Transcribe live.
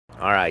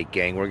All right,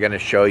 gang, we're going to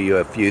show you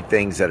a few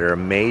things that are a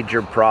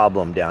major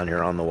problem down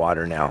here on the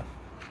water now,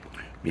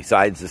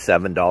 besides the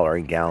 $7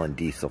 a gallon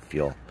diesel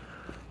fuel.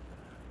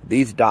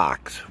 These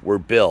docks were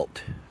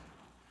built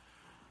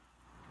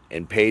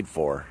and paid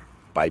for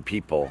by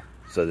people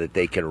so that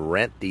they can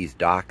rent these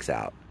docks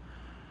out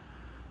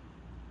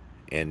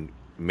and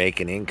make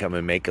an income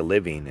and make a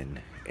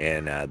living,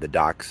 and the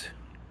docks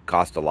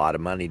cost a lot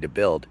of money to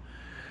build.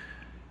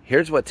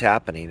 Here's what's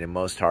happening in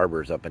most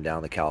harbors up and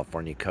down the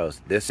California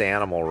coast. This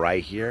animal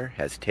right here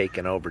has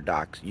taken over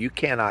docks. You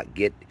cannot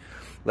get,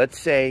 let's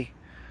say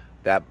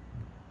that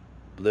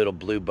little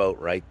blue boat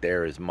right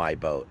there is my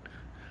boat.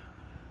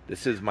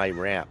 This is my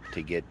ramp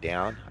to get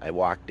down. I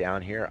walk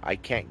down here. I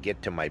can't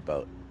get to my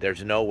boat.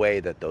 There's no way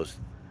that those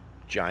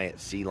giant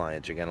sea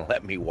lions are going to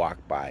let me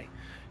walk by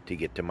to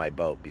get to my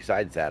boat.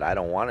 Besides that, I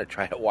don't want to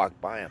try to walk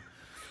by them.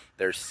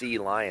 They're sea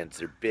lions.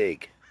 They're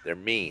big. They're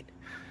mean.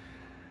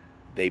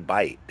 They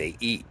bite, they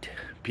eat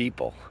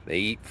people, they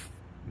eat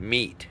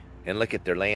meat, and look at their land.